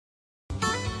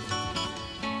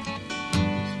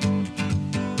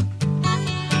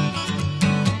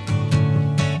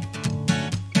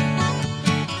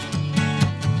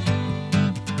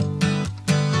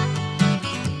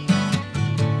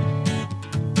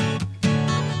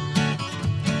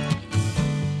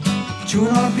chewing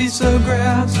on a piece of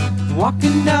grass,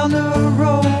 walking down the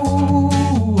road.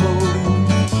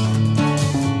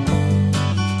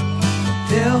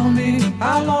 Tell me,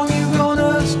 how long you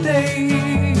gonna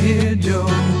stay here, Joe?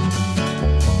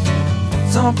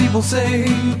 Some people say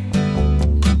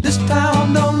this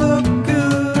town don't look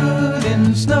good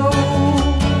in snow.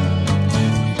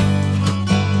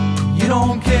 You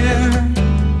don't care,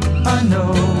 I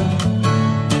know.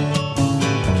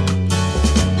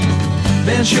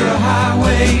 Ventura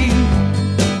Highway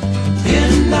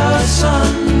in the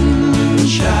sunshine,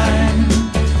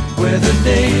 where the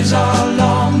days are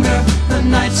longer, the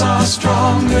nights are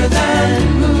stronger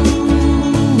than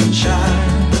moonshine.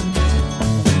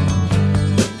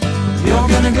 You're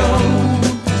gonna go,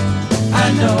 I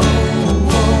know.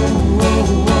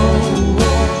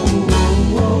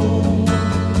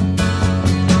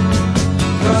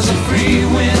 Cause a free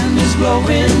wind is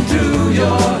blowing through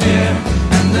your hair,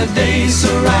 and the days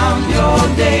surround your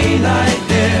daylight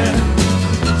there.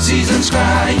 Seasons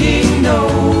crying, no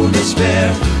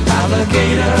despair.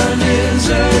 Alligator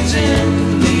lizards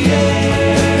in the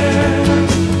air,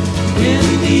 in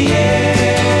the air.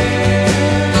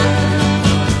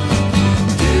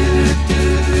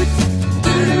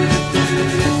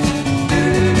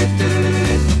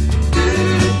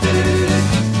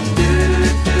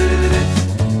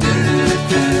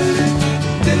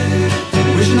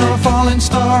 Wishing on a falling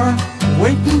star,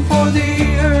 waiting for the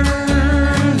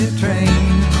early train.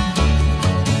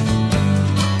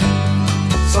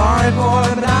 Sorry boy,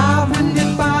 but I've been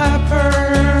hit by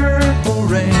purple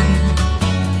rain.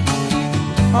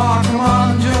 Oh, come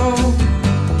on, Joe,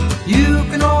 you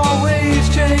can always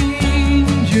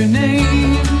change your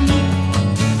name.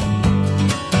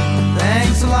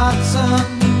 Thanks a lot, son,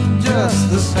 just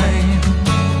the same.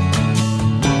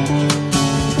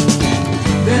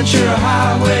 Ventura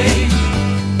Highway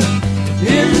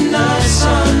in the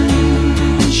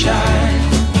sunshine,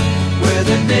 where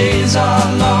the days are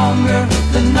longer,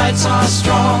 the nights are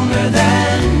stronger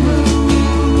than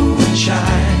moonshine.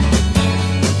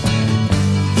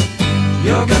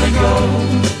 You're gonna go,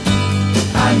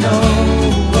 I know.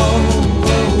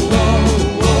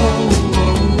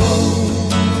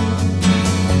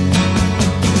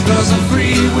 Cause a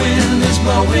free wind is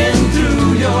blowing through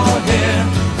your hair,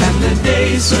 and the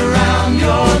days surround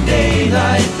your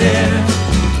daylight there.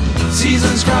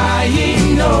 Seasons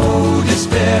crying, no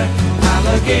despair.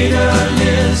 Alligator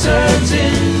lizards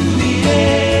in